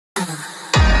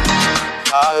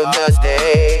Father's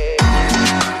Day.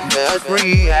 Just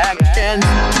reaction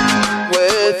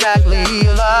with that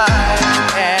Levi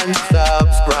and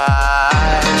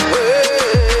subscribe with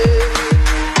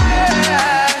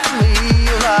that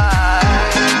Levi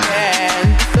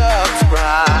and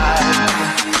subscribe.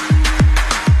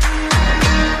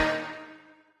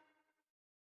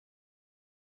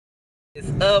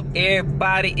 What's up,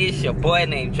 everybody? It's your boy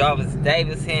named Jarvis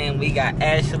Davis here, and we got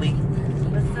Ashley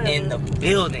in the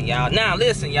building, y'all. Now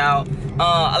listen, y'all,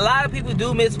 a lot of people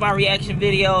do miss my reaction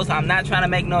videos. I'm not trying to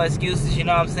make no excuses, you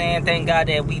know what I'm saying? Thank God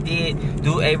that we did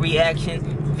do a reaction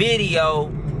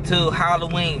video to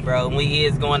Halloween, bro, and we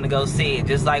is going to go see it,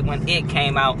 just like when it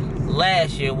came out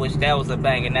last year, which that was a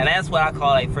banger. Now that's what I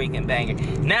call a freaking banger.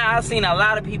 Now I've seen a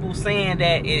lot of people saying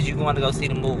that is you going to go see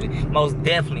the movie. Most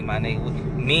definitely, my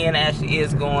nigga. Me and Ashley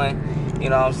is going, you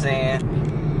know what I'm saying?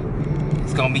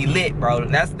 It's gonna be lit, bro.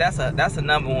 That's a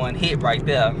 #1 hit right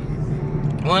there.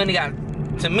 One they got,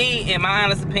 to me, in my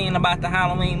honest opinion about the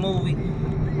Halloween movie,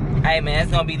 hey man,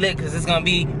 it's gonna be lit because it's gonna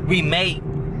be remade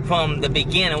from the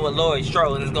beginning with Laurie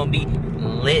Strode, and it's gonna be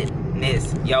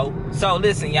litness, yo. So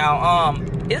listen, y'all,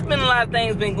 it's been a lot of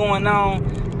things been going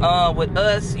on with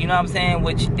us, you know what I'm saying,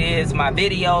 which is my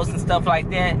videos and stuff like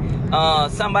that.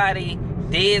 Somebody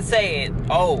did say it,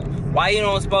 oh, why you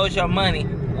don't expose your money?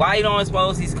 Why you don't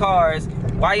expose these cars?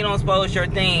 Why you don't expose your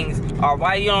things? Or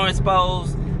why you don't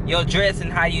expose your dress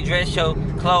and how you dress your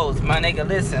clothes? My nigga,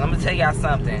 listen, I'm gonna tell y'all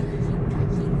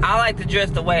something. I like to dress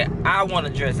the way I want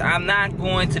to dress. I'm not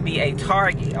going to be a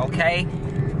target, okay?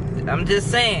 I'm just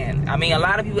saying. I mean, a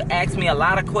lot of people ask me a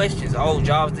lot of questions. Oh,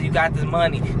 Jobs, do you got this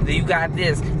money? Do you got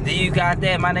this? Do you got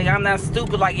that? My nigga, I'm not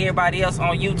stupid like everybody else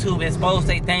on YouTube. Expose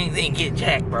their things and get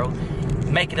jacked, bro.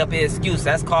 Make it up an excuse.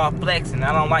 That's called flexing.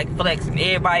 I don't like flexing.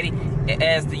 Everybody,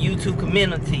 as the YouTube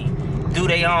community, do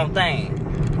their own thing.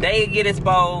 They get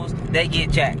exposed, they get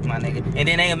jacked, my nigga. And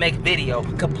then they'll make a video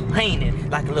complaining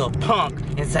like a little punk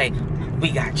and say,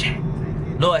 we got jacked.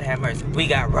 Lord have mercy. We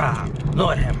got robbed.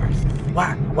 Lord have mercy.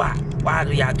 Why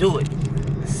do y'all do it?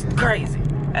 It's crazy.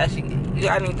 Actually, you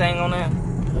got anything on that?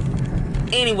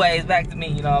 Anyways, back to me,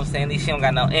 you know what I'm saying? At least she don't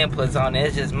got no inputs on it.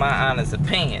 It's just my honest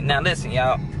opinion. Now listen,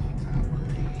 y'all.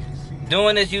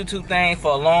 Doing this YouTube thing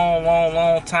for a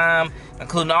long time,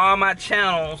 including all my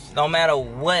channels, no matter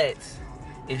what,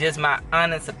 it's just my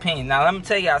honest opinion. Now let me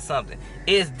tell y'all something.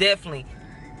 It's definitely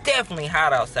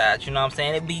hot outside, you know what I'm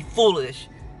saying? It'd be foolish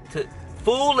to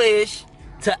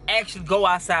actually go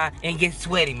outside and get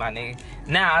sweaty, my nigga.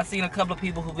 Now I've seen a couple of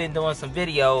people who've been doing some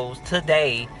videos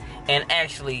today and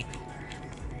actually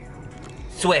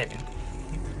sweating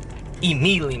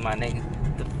immediately, my nigga.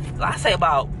 I say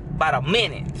about a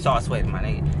minute, start sweating, my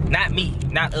nigga. Not me,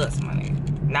 not us, my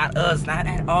nigga. Not us, not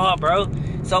at all, bro.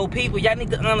 So people, y'all need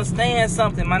to understand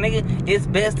something, my nigga. It's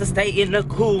best to stay in the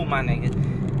cool, my nigga.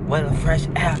 Where the fresh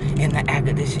air and the air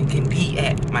conditioning can be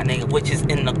at, my nigga, which is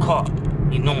in the car.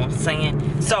 You know what I'm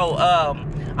saying? So, a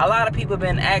lot of people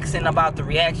been asking about the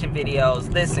reaction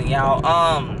videos. Listen, y'all,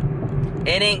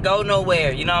 it ain't go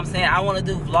nowhere, you know what I'm saying? I want to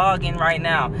do vlogging right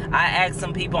now. I asked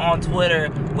some people on Twitter,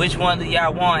 which one do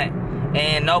y'all want?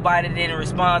 And nobody didn't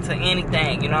respond to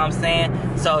anything, you know what I'm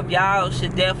saying? So if y'all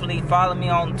should definitely follow me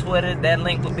on Twitter. That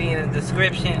link will be in the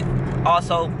description.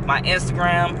 Also, my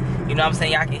Instagram, you know what I'm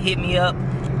saying? Y'all can hit me up.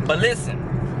 But listen,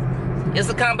 it's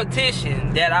a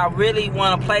competition that I really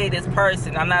want to play this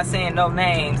person. I'm not saying no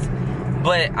names,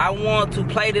 but I want to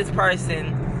play this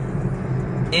person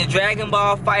in Dragon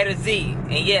Ball FighterZ.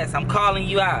 And yes, I'm calling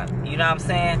you out, you know what I'm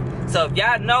saying? So if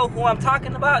y'all know who I'm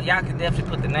talking about, y'all can definitely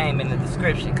put the name in the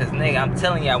description. Because, nigga, I'm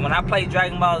telling y'all, when I play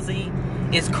Dragon Ball Z,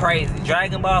 it's crazy.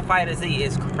 Dragon Ball FighterZ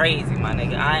is crazy, my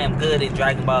nigga. I am good at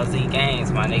Dragon Ball Z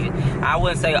games, my nigga. I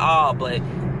wouldn't say all, but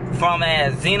from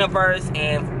as Xenoverse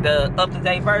and the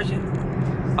up-to-date version,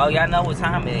 oh, y'all know what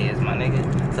time it is, my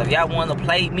nigga. So if y'all want to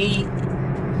play me,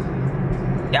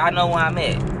 y'all know where I'm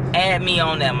at. Add me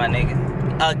on that, my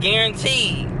nigga.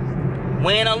 Guaranteed,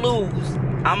 win or lose,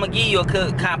 I'm gonna give you a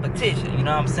good competition, you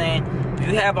know what I'm saying? If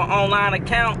you have an online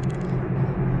account,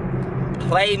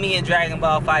 play me in Dragon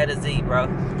Ball FighterZ, bro.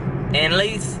 And at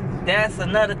least that's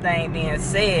another thing being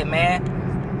said,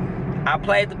 man. I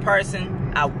played the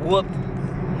person, I whooped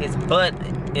his butt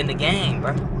in the game,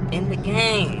 bro. In the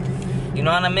game. You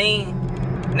know what I mean?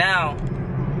 Now,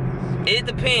 it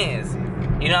depends.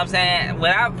 You know what I'm saying?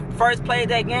 When I first played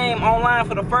that game online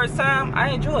for the first time, I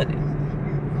enjoyed it.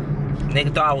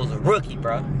 Nigga thought I was a rookie,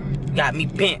 bro. Got me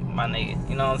bent, my nigga.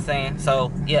 You know what I'm saying?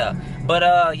 So, yeah.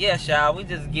 But, yes, y'all. We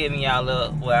just giving y'all a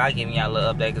little, well, I giving y'all a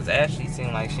little update because Ashley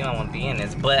seemed like she don't want to be in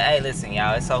this. But, hey, listen,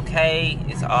 y'all. It's okay.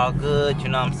 It's all good. You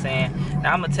know what I'm saying?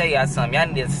 Now, I'm going to tell y'all something. Y'all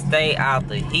need to stay out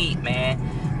the heat, man.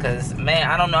 Because, man,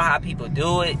 I don't know how people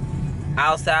do it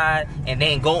outside and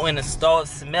then go in the store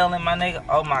smelling, my nigga.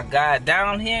 Oh, my God.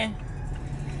 Down here.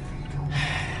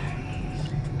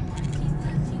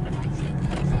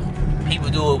 People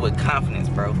do it with confidence,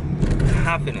 bro.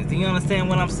 Confidence. Do you understand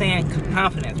what I'm saying?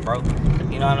 Confidence, bro.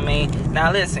 You know what I mean?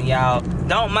 Now listen, y'all.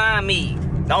 Don't mind me.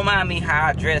 Don't mind me how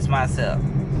I dress myself.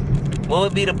 What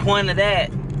would be the point of that?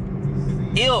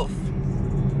 If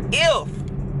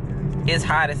it's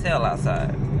hot as hell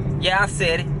outside. Yeah, I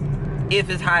said it. If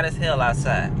it's hot as hell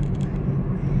outside.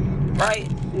 Right?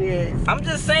 Yes. I'm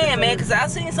just saying, man, because I've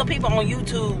seen some people on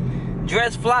YouTube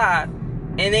dress fly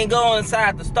and then go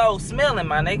inside the stove smelling,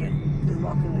 my nigga.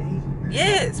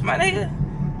 Yes, my nigga.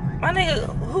 My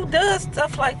nigga, who does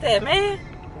stuff like that, man?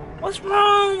 What's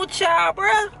wrong with y'all,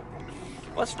 bruh?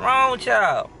 What's wrong with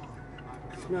y'all?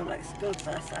 Smell like skunks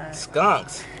outside.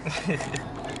 Skunks.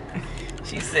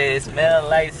 She said it smell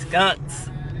like skunks.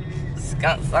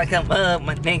 Skunks like a mug,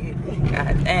 my nigga.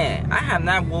 God damn. I have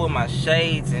not worn my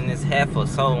shades in this hat for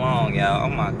so long, y'all. Oh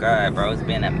my God, bro. It's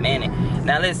been a minute.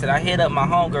 Now listen, I hit up my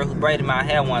homegirl who braided my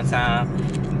hair one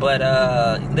time. But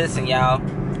listen, y'all.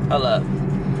 Hold up.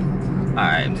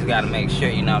 Alright, just gotta make sure,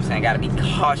 you know what I'm saying? Gotta be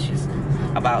cautious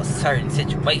about certain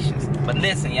situations. But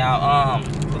listen, y'all,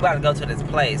 we about to go to this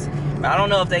place. But I don't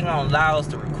know if they're gonna allow us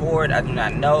to record. I do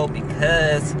not know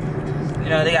because, you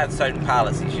know, they got certain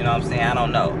policies, you know what I'm saying? I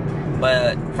don't know.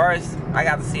 But first, I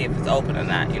got to see if it's open or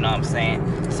not, you know what I'm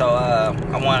saying? So,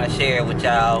 I want to share it with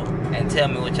y'all and tell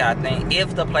me what y'all think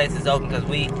if the place is open because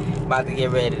we about to get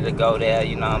ready to go there,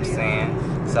 you know what I'm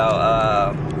saying? So,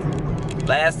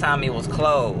 last time it was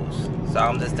closed, so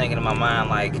I'm just thinking in my mind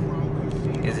like,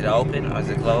 is it open or is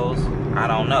it closed? I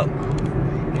don't know.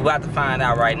 We're about to find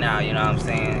out right now, you know what I'm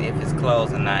saying, if it's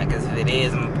closed or not. Because if it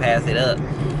is, I'm going to pass it up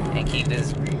and keep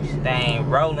this thing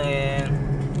rolling.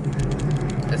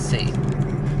 Let's see.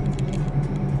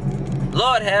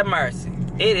 Lord have mercy.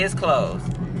 It is closed.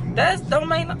 That's don't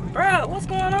make no, bro, what's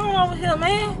going on over here,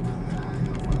 man?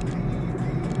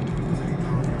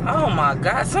 Oh my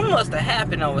God, something must have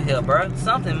happened over here, bro.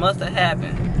 Something must have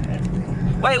happened.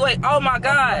 Wait, oh my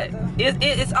God.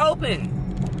 It's open.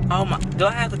 Oh my, do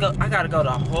I have to go? I gotta go the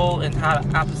whole entire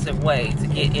opposite way to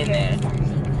get in there.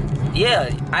 Yeah,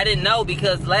 I didn't know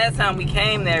because last time we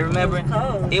came there, remember?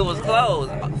 It was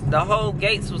closed. The whole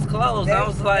gates was closed. I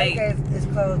was like, it's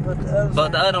closed,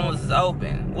 but the other one was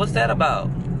open. What's that about?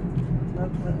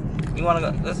 You wanna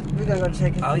go? We're gonna go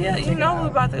check it. Oh yeah, you know we're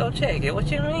about to go check it. What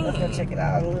you mean? Let's go check it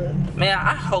out. Look. Man,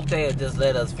 I hope they'll just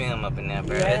let us film up in there,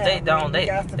 bro. Yeah, if they don't,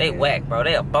 man, they whack, bro.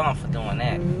 They a bum for doing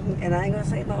that. And I ain't gonna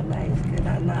say no names, cause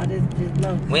I just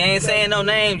know. We ain't saying no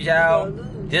names, y'all.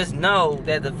 Just know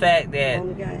that the fact that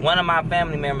one of my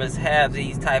family members have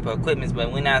these type of equipments,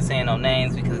 but we're not saying no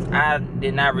names because I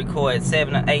did not record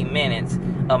 7 or 8 minutes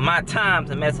of my time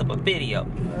to mess up a video.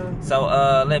 So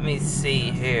let me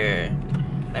see here.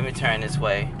 Let me turn this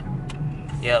way.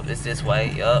 Yep, it's this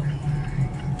way. Yup.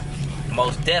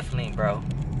 Most definitely, bro.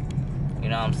 You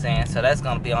know what I'm saying? So that's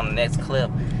gonna be on the next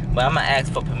clip. But I'm gonna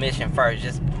ask for permission first,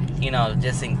 just you know,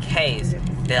 just in case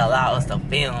they allow us to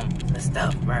film the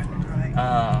stuff, bro.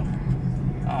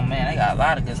 Oh man, they got a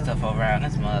lot of good stuff around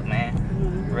this mug,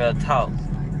 man. Real talk.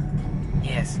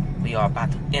 Yes, we are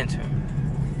about to enter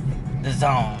the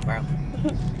zone, bro.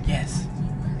 Yes,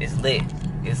 it's lit.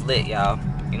 It's lit, y'all.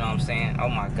 You know what I'm saying? Oh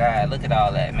my God, look at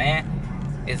all that, man.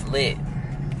 It's lit.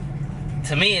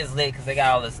 To me, it's lit because they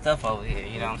got all this stuff over here.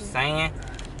 You know what I'm saying?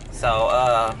 So,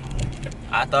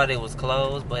 I thought it was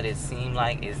closed, but it seemed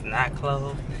like it's not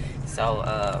closed. So,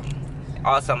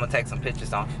 also, I'm going to take some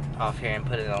pictures off here and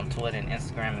put it on Twitter and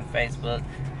Instagram and Facebook,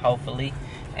 hopefully.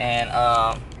 And,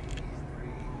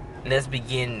 let's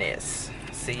begin this.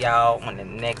 See y'all on the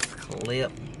next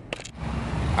clip.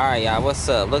 Alright, y'all, what's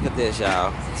up? Look at this,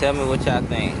 y'all. Tell me what y'all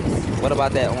think. What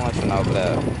about that orange one over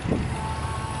there?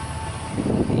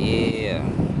 Yeah.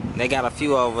 They got a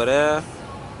few over there.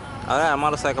 Oh, that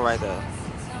motorcycle right there.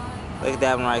 Look at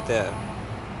that one right there.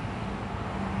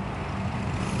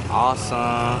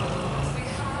 Awesome.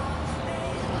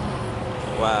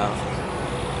 Wow.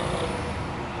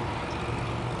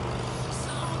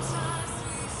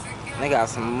 They got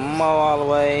some more all the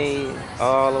way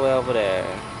over there.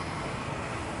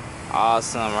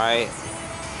 Awesome, right?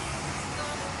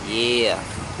 Yeah.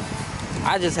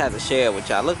 I just had to share it with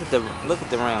y'all. Look at the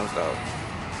rims though.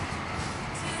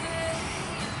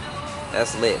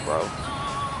 That's lit, bro.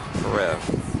 For real.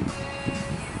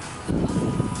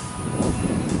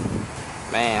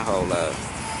 Man, hold up.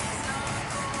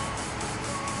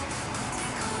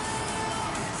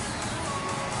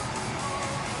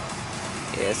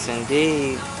 Yes,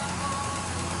 indeed.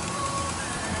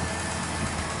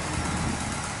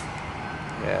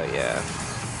 Hell yeah.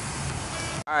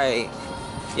 Alright.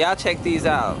 Y'all check these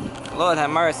out. Lord have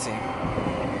mercy.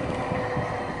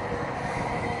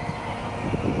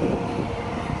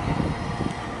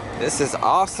 This is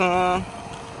awesome.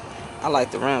 I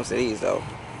like the rims of these though.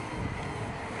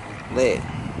 Lit.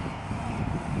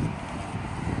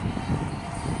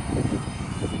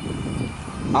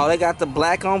 Oh, they got the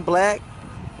black on black.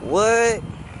 What?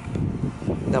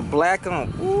 The black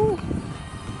on. Ooh.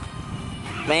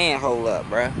 Man, hold up,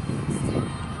 bruh.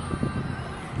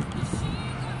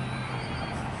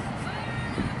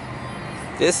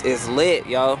 This is lit,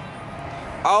 yo.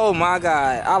 Oh my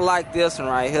God, I like this one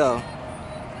right here.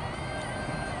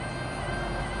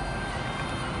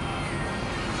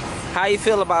 How you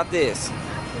feel about this?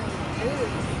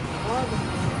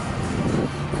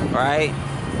 Right?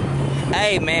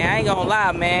 Hey man, I ain't gonna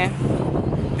lie,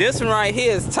 man. This one right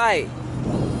here is tight.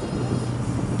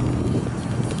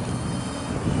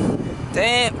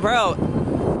 Damn, bro.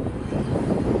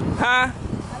 Huh?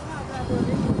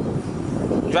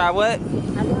 Drive what?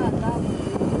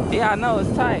 Yeah, I know,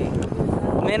 it's tight.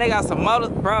 Man, they got some motors,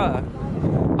 bruh.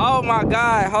 Oh my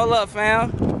God, hold up,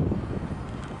 fam.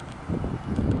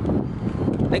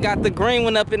 They got the green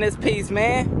one up in this piece,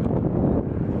 man.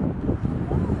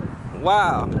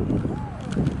 Wow.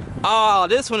 Oh,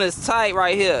 this one is tight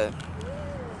right here.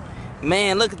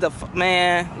 Man, look at the,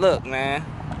 man, look, man.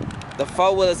 The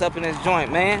four-wheelers up in this joint,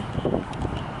 man.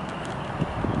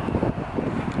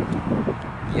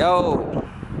 Yo.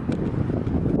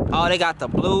 Oh, they got the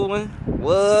blue one.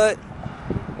 What?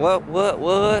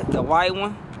 The white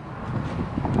one.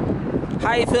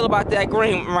 How you feel about that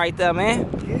green one right there, man?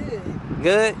 Good.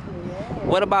 Good? Yeah.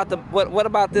 What about the what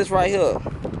about this right here?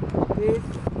 This,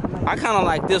 I kind of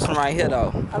like this one right here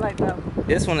though. I like that one.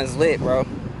 This one is lit, bro.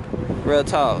 Real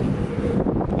talk.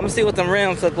 Let me see what them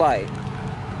rims look like.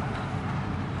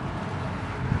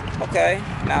 Okay,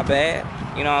 not bad.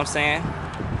 You know what I'm saying?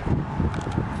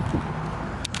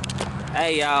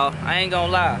 Hey y'all, I ain't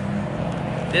gonna lie.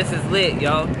 This is lit,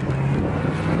 yo.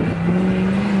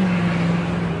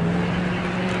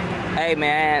 Hey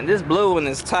man, this blue one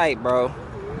is tight, bro.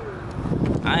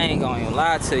 I ain't gonna even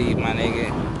lie to you, my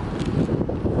nigga.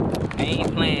 I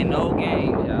ain't playing no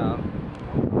games, y'all.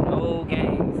 No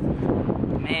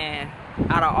games. Man,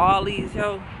 out of all these,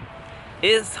 yo,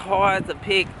 it's hard to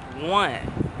pick one.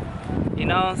 You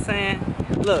know what I'm saying?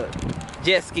 Look,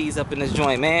 jet skis up in this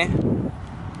joint, man.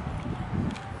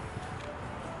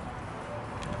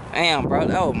 Damn, bro.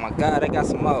 Oh my God, they got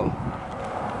some more.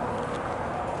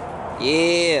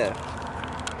 Yeah.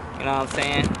 You know what I'm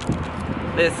saying?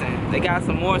 Listen, they got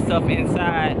some more stuff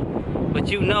inside. But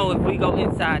you know, if we go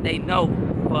inside, they know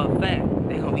for a fact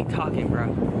they gonna be talking,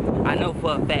 bro. I know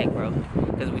for a fact, bro.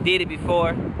 Because we did it before.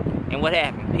 And what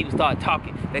happened? People start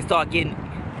talking. They start getting,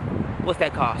 what's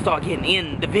that called? Start getting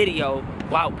in the video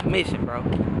without permission, bro.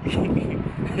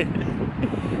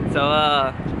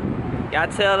 So, y'all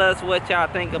tell us what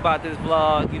y'all think about this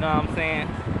vlog, you know what I'm saying?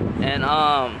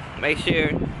 And make sure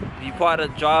if you part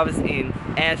of Jarvis and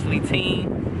Ashley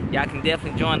team, y'all can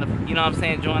definitely join the, you know what I'm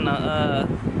saying, join the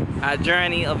our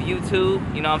journey of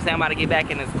YouTube. You know what I'm saying? I'm about to get back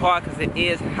in this car because it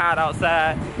is hot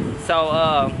outside. So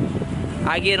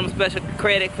I give them special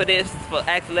credit for this, for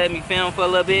actually letting me film for a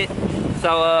little bit.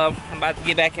 So I'm about to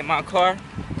get back in my car.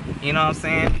 You know what I'm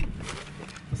saying?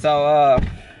 So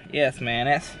yes, man,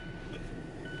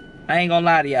 I ain't gonna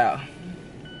lie to y'all.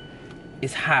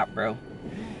 It's hot, bro.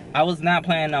 I was not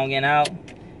planning on getting out,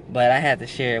 but I had to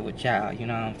share it with y'all, you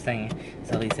know what I'm saying?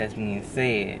 So at least that's being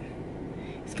said,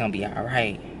 it's gonna be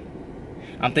alright.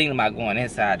 I'm thinking about going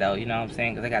inside though, you know what I'm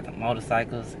saying? Because I got the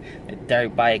motorcycles, the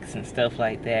dirt bikes and stuff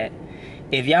like that.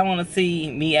 If y'all want to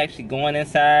see me actually going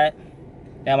inside,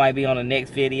 that might be on the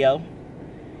next video.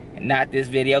 And not this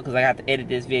video, because I got to edit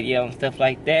this video and stuff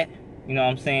like that. You know what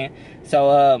I'm saying?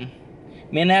 So,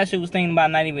 me and Ashley was thinking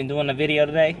about not even doing a video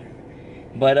today.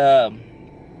 But,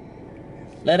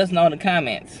 let us know in the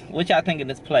comments what y'all think of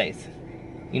this place.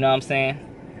 You know what I'm saying?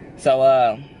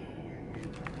 So,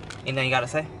 anything you gotta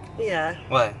say? Yeah.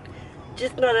 What?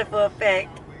 Just know that for a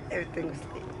fact, everything's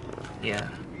lit. Yeah.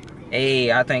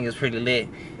 Hey, I think it's pretty lit.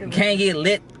 You can't get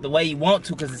lit the way you want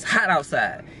to because it's hot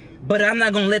outside. But I'm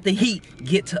not gonna let the heat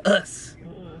get to us.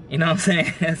 You know what I'm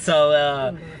saying?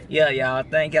 So, yeah, y'all.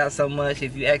 Thank y'all so much.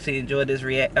 If you actually enjoyed this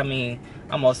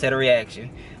I'm gonna set a reaction.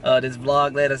 This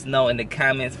vlog, let us know in the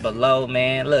comments below,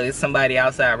 man. Look, it's somebody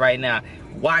outside right now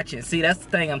watching. See, that's the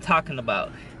thing I'm talking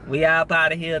about. We up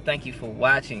out of here. Thank you for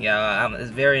watching, y'all.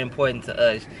 It's very important to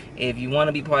us. If you want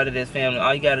to be part of this family,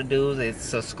 all you gotta do is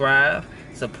subscribe,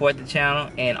 support the channel,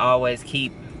 and always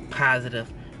keep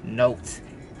positive notes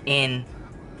in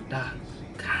the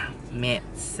comment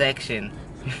section.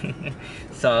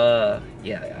 So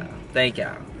yeah, y'all. Thank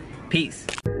y'all. Peace.